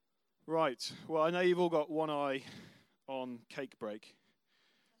Right, well, I know you've all got one eye on cake break.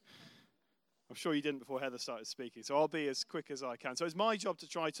 I'm sure you didn't before Heather started speaking, so I'll be as quick as I can. So it's my job to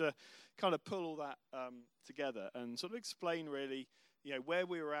try to kind of pull all that together and sort of explain really, where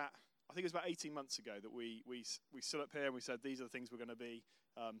we were at. I think it was about 18 months ago that we stood up here and we said these are the things we're going to be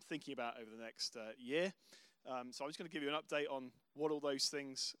thinking about over the next year. So I'm just going to give you an update on what all those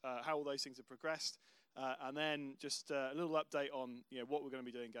things, how all those things have progressed, and then just a little update on what we're going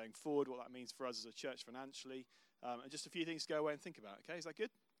to be doing going forward, what that means for us as a church financially, and just a few things to go away and think about. Okay, is that good?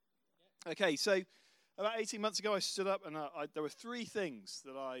 Okay, so about 18 months ago I stood up and there were three things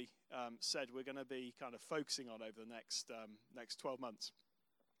that I said we're going to be kind of focusing on over the next 12 months.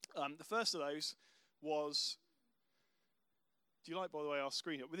 The first of those was, do you like, by the way, our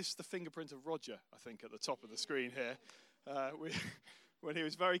screen? This is the fingerprint of Roger, I think, at the top of the screen here, when he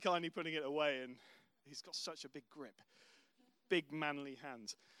was very kindly putting it away, and he's got such a big grip, big manly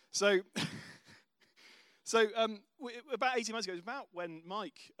hands. So about 18 months ago, it was about when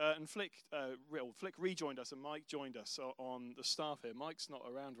Mike and Flick rejoined us, and Mike joined us on the staff here. Mike's not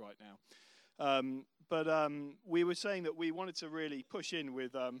around right now. But we were saying that we wanted to really push in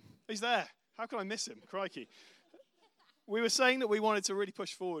with... he's there. How can I miss him? Crikey. We were saying that we wanted to really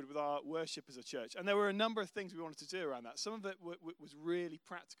push forward with our worship as a church. And there were a number of things we wanted to do around that. Some of it was really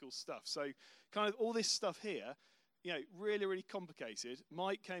practical stuff. So kind of all this stuff here, really, really complicated.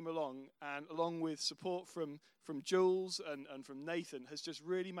 Mike came along, and along with support from Jules and from Nathan, has just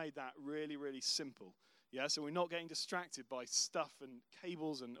really made that really, really simple. Yeah, so we're not getting distracted by stuff and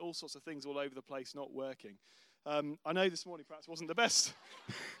cables and all sorts of things all over the place not working. I know this morning perhaps wasn't the best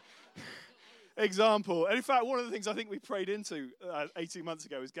example. And in fact, one of the things I think we prayed into 18 months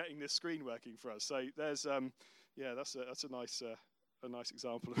ago was getting this screen working for us. So there's, that's a nice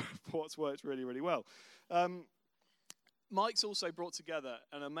example of what's worked really, really well. Mike's also brought together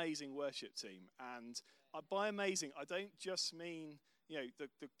an amazing worship team, and by amazing, I don't just mean the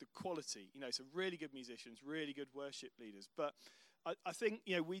quality. Some really good musicians, really good worship leaders. But I think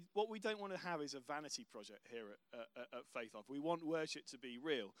what we don't want to have is a vanity project here at Faith Off. We want worship to be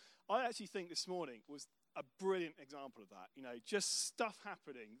real. I actually think this morning was a brilliant example of that. Just stuff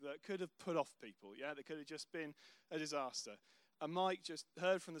happening that could have put off people. Yeah, that could have just been a disaster. And Mike just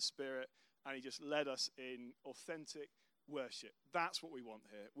heard from the Spirit, and he just led us in authentic worship. That's what we want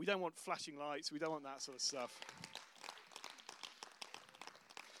here. We don't want flashing lights. We don't want that sort of stuff.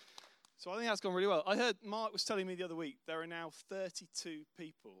 So I think that's gone really well. I heard Mark was telling me the other week there are now 32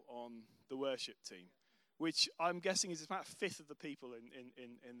 people on the worship team, which I'm guessing is about a fifth of the people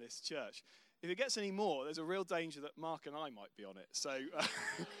in this church. If it gets any more, there's a real danger that Mark and I might be on it. So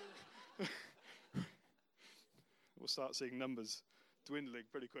we'll start seeing numbers dwindling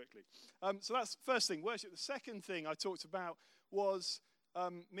pretty quickly. So that's the first thing, worship. The second thing I talked about was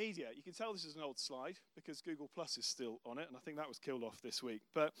media. You can tell this is an old slide because Google Plus is still on it, and I think that was killed off this week.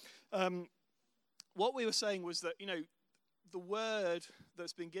 But what we were saying was that, the word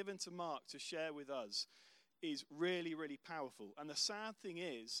that's been given to Mark to share with us is really, really powerful. And the sad thing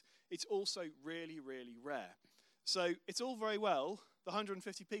is, it's also really, really rare. So it's all very well, the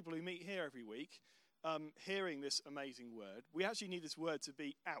 150 people who meet here every week, hearing this amazing word. We actually need this word to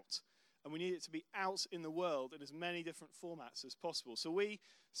be out. And we need it to be out in the world in as many different formats as possible. So we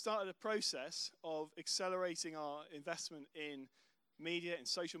started a process of accelerating our investment in media, in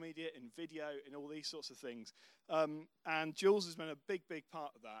social media, in video, in all these sorts of things. And Jules has been a big, big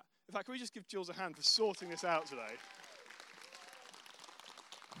part of that. In fact, can we just give Jules a hand for sorting this out today?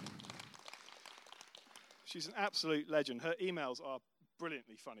 She's an absolute legend. Her emails are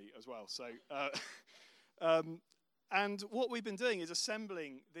brilliantly funny as well. So... And what we've been doing is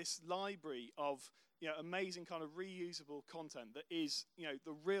assembling this library of amazing kind of reusable content that is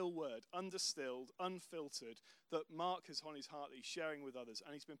the real word, undistilled, unfiltered, that Mark has on his heart that he's sharing with others.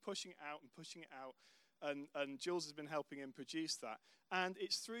 And he's been pushing it out and pushing it out. And Jules has been helping him produce that. And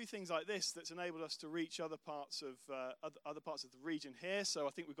it's through things like this that's enabled us to reach other parts of the region here. So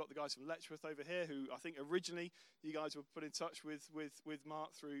I think we've got the guys from Letchworth over here, who I think originally you guys were put in touch with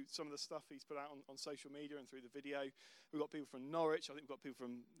Mark through some of the stuff he's put out on social media and through the video. We've got people from Norwich. I think we've got people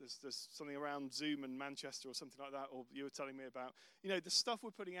from, there's something around Zoom and Manchester or something like that, or you were telling me about. The stuff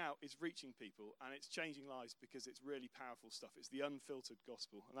we're putting out is reaching people, and it's changing lives because it's really powerful stuff. It's the unfiltered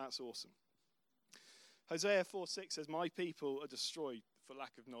gospel, and that's awesome. Hosea 4:6 says, "My people are destroyed for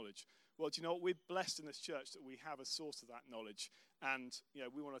lack of knowledge." Well, do you know what? We're blessed in this church that we have a source of that knowledge, and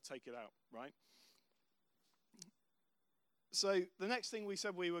we want to take it out, right? So the next thing we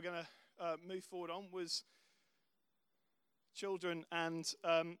said we were going to move forward on was children and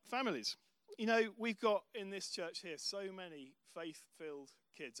families. we've got in this church here so many faith-filled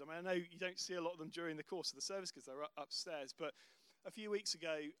kids. I mean, I know you don't see a lot of them during the course of the service because they're upstairs, but a few weeks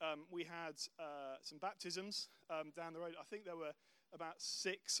ago we had some baptisms down the road. I think there were about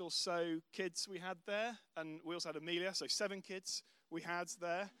 6 or so kids we had there, and we also had Amelia, so 7 kids we had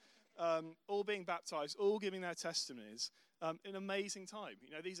there, all being baptized, all giving their testimonies. An amazing time.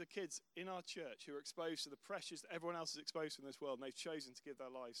 These are kids in our church who are exposed to the pressures that everyone else is exposed to in this world, and they've chosen to give their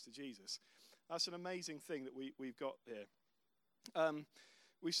lives to Jesus. That's an amazing thing that we've got here.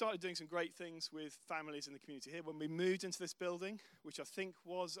 We started doing some great things with families in the community here when we moved into this building, which I think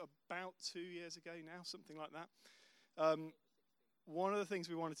was about 2 years ago now, something like that. One of the things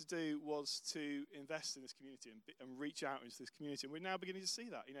we wanted to do was to invest in this community and reach out into this community, and we're now beginning to see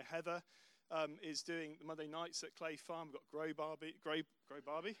that. Heather is doing the Monday nights at Clay Farm. We've got Grow Barbie.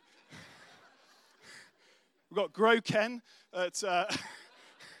 We've got Grow Ken at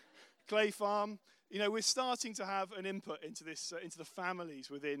Clay Farm. We're starting to have an input into this, into the families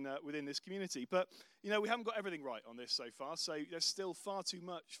within this community. But we haven't got everything right on this so far. So there's still far too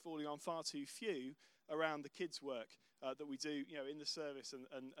much falling on far too few around the kids' work that we do, in the service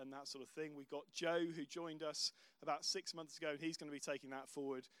and that sort of thing. We've got Joe, who joined us about 6 months ago, and he's going to be taking that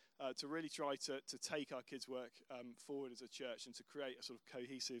forward to really try to take our kids' work forward as a church and to create a sort of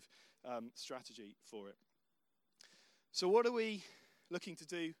cohesive strategy for it. So what are we looking to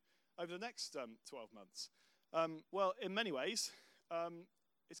do over the next 12 months? Well, in many ways,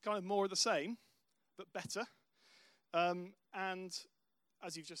 it's kind of more of the same, but better. And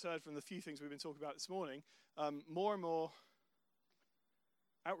as you've just heard from the few things we've been talking about this morning, more and more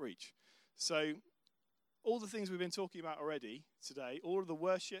outreach. So all the things we've been talking about already today, all of the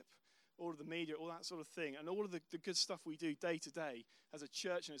worship, all of the media, all that sort of thing, and all of the good stuff we do day to day as a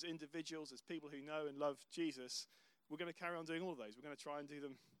church and as individuals, as people who know and love Jesus, we're going to carry on doing all of those. We're going to try and do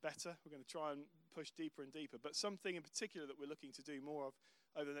them better. We're going to try and push deeper and deeper. But something in particular that we're looking to do more of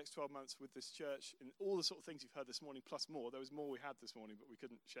over the next 12 months with this church, and all the sort of things you've heard this morning, plus more. There was more we had this morning, but we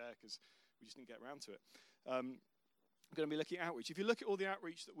couldn't share because we just didn't get around to it. I'm going to be looking at outreach. If you look at all the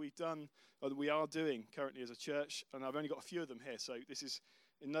outreach that we've done, or that we are doing currently as a church, and I've only got a few of them here, so this is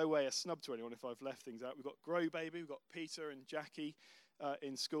in no way a snub to anyone if I've left things out. We've got Grow Baby, we've got Peter and Jackie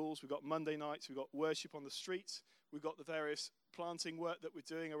in schools, we've got Monday nights, we've got worship on the streets, we've got the various planting work that we're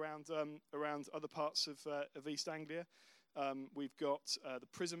doing around other parts of East Anglia. We've got the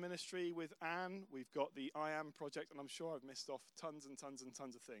prison ministry with Anne. We've got the I Am project, and I'm sure I've missed off tons and tons and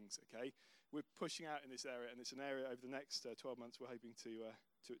tons of things. Okay, we're pushing out in this area, and it's an area over the next 12 months we're hoping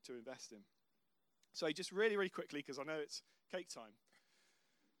to invest in. So just really, really quickly, because I know it's cake time.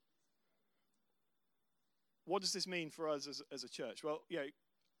 What does this mean for us as a church? Well,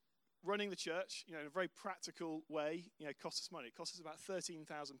 running the church, in a very practical way, costs us money. It costs us about £13,000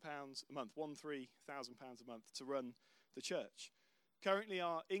 a month, £13,000 a month to run the church. Currently,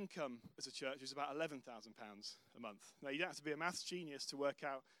 our income as a church is about £11,000 a month. Now, you don't have to be a maths genius to work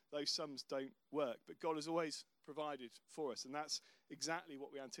out those sums don't work, but God has always provided for us, and that's exactly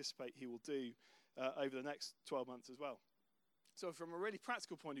what we anticipate he will do over the next 12 months as well. So from a really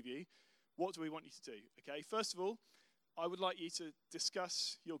practical point of view, what do we want you to do? Okay, first of all, I would like you to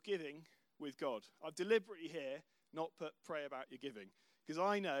discuss your giving with God. I've deliberately here not put pray about your giving, because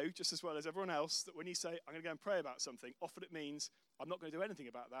I know, just as well as everyone else, that when you say, I'm going to go and pray about something, often it means I'm not going to do anything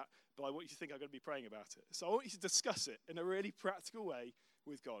about that, but I want you to think I'm going to be praying about it. So I want you to discuss it in a really practical way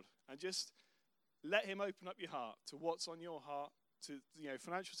with God, and just let him open up your heart to what's on your heart, to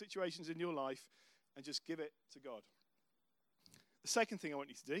financial situations in your life, and just give it to God. The second thing I want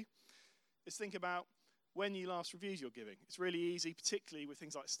you to do is think about when you last reviewed your giving. It's really easy, particularly with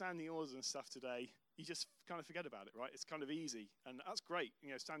things like standing orders and stuff today. You just kind of forget about it, right? It's kind of easy, and that's great.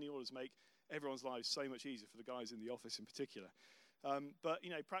 Standing orders make everyone's lives so much easier, for the guys in the office in particular. But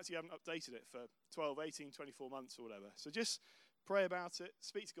perhaps you haven't updated it for 12, 18, 24 months or whatever. So just pray about it,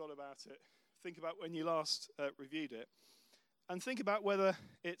 speak to God about it, think about when you last reviewed it, and think about whether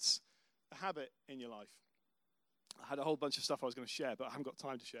it's a habit in your life. I had a whole bunch of stuff I was going to share, but I haven't got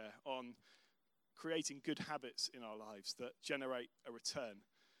time to share, on creating good habits in our lives that generate a return.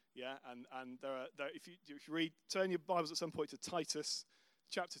 Yeah, and there if you read, turn your Bibles at some point to Titus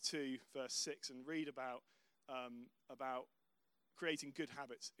chapter 2, verse 6, and read about creating good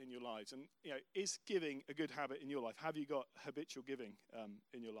habits in your lives. And is giving a good habit in your life? Have you got habitual giving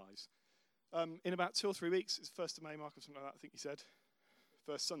in your lives? In about 2 or 3 weeks, it's 1st of May, Mark, or something like that, I think you said.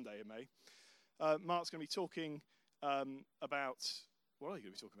 First Sunday in May. Mark's going to be talking about, what are you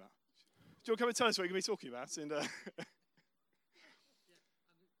going to be talking about? Do you want to come and tell us what you're going to be talking about? And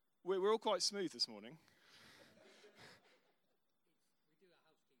we're all quite smooth this morning.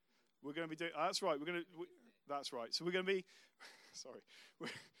 We're going to be doing. That's right. That's right. So we're going to be. Sorry.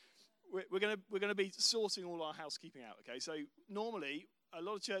 We're going to be sorting all our housekeeping out. Okay. So normally, a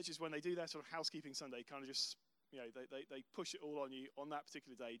lot of churches, when they do their sort of housekeeping Sunday, kind of just, they push it all on you on that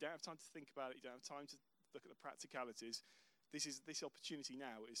particular day. You don't have time to think about it. You don't have time to look at the practicalities. This opportunity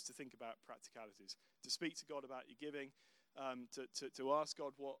now is to think about practicalities, to speak to God about your giving, to ask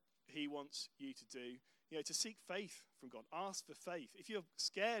God what He wants you to do, to seek faith from God. Ask for faith. If you're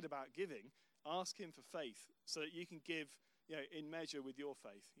scared about giving, ask Him for faith so that you can give, in measure with your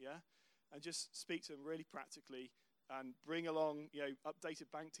faith, and just speak to Him really practically and bring along,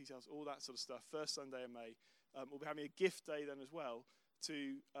 updated bank details, all that sort of stuff. First Sunday in May, we'll be having a gift day then as well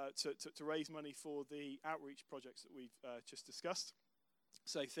to raise money for the outreach projects that we've just discussed.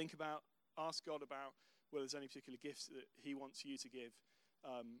 So ask God about whether there's any particular gifts that He wants you to give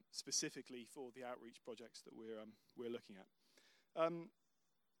specifically for the outreach projects that we're looking at. I'm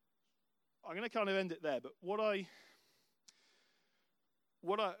going to kind of end it there, but what I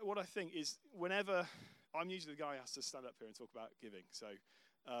think is, whenever I'm usually the guy who has to stand up here and talk about giving, so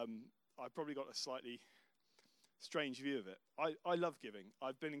I've probably got a slightly strange view of it. I love giving.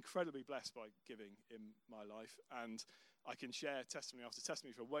 I've been incredibly blessed by giving in my life, and I can share testimony after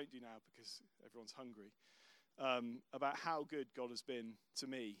testimony, which I won't do now because everyone's hungry, about how good God has been to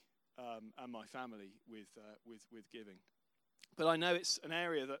me and my family with giving. But I know it's an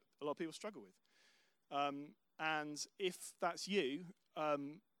area that a lot of people struggle with. And if that's you,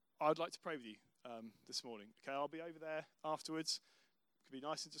 I'd like to pray with you this morning. Okay, I'll be over there afterwards. It could be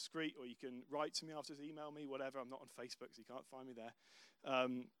nice and discreet, or you can write to me afterwards, email me, whatever. I'm not on Facebook, so you can't find me there.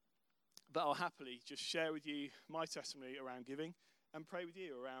 But I'll happily just share with you my testimony around giving and pray with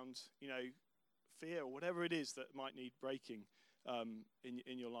you around, fear or whatever it is that might need breaking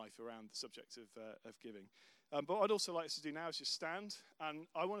in your life around the subject of giving. But what I'd also like us to do now is just stand, and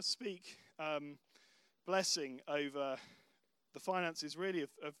I want to speak blessing over the finances, really,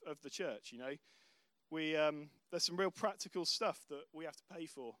 of the church. There's some real practical stuff that we have to pay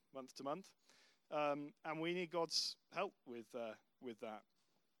for month to month, and we need God's help with that.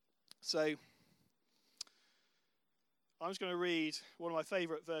 So I'm just going to read one of my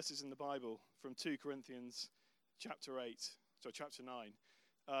favourite verses in the Bible from 2 Corinthians chapter 9.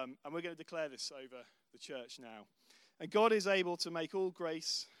 And we're going to declare this over the church now. And God is able to make all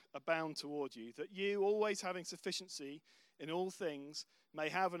grace abound toward you, that you, always having sufficiency in all things, may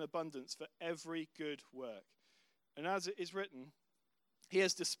have an abundance for every good work. And as it is written, He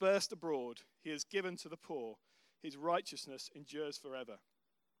has dispersed abroad, He has given to the poor, His righteousness endures forever.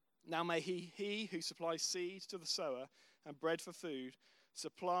 Now may he who supplies seed to the sower and bread for food,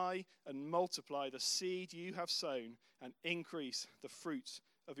 supply and multiply the seed you have sown and increase the fruit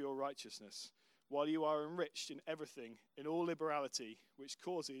of your righteousness, while you are enriched in everything, in all liberality, which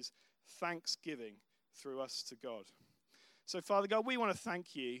causes thanksgiving through us to God. So, Father God, we want to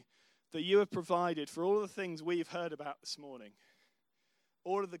thank you that you have provided for all of the things we've heard about this morning.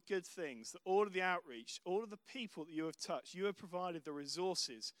 All of the good things, all of the outreach, all of the people that you have touched. You have provided the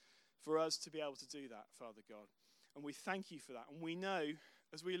resources for us to be able to do that, Father God. And we thank you for that. And we know,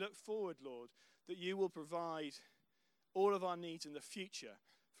 as we look forward, Lord, that you will provide all of our needs in the future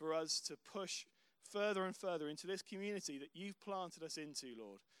for us to push further and further into this community that you've planted us into,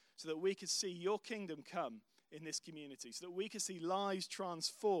 Lord, so that we could see your kingdom come in this community, so that we could see lives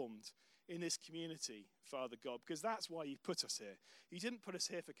transformed in this community, Father God, because that's why you put us here. You didn't put us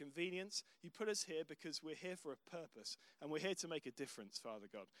here for convenience. You put us here because we're here for a purpose, and we're here to make a difference, Father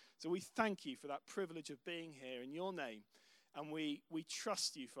God. So we thank you for that privilege of being here in your name, and we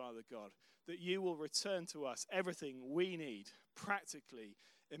trust you, Father God, that you will return to us everything we need, practically,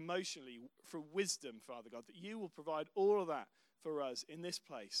 emotionally, for wisdom, Father God, that you will provide all of that for us in this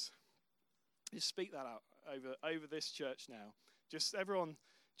place. Just speak that out over this church now. Just everyone,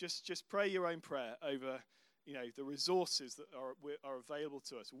 just pray your own prayer over, the resources that are available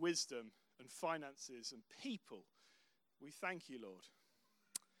to us, wisdom and finances and people. We thank you, Lord.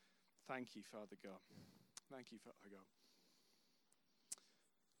 Thank you, Father God. Thank you, Father God.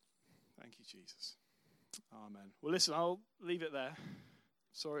 Thank you, Jesus. Amen. Well, listen, I'll leave it there.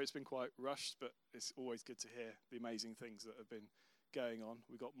 Sorry it's been quite rushed, but it's always good to hear the amazing things that have been going on.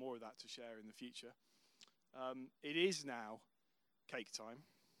 We've got more of that to share in the future. It is now cake time.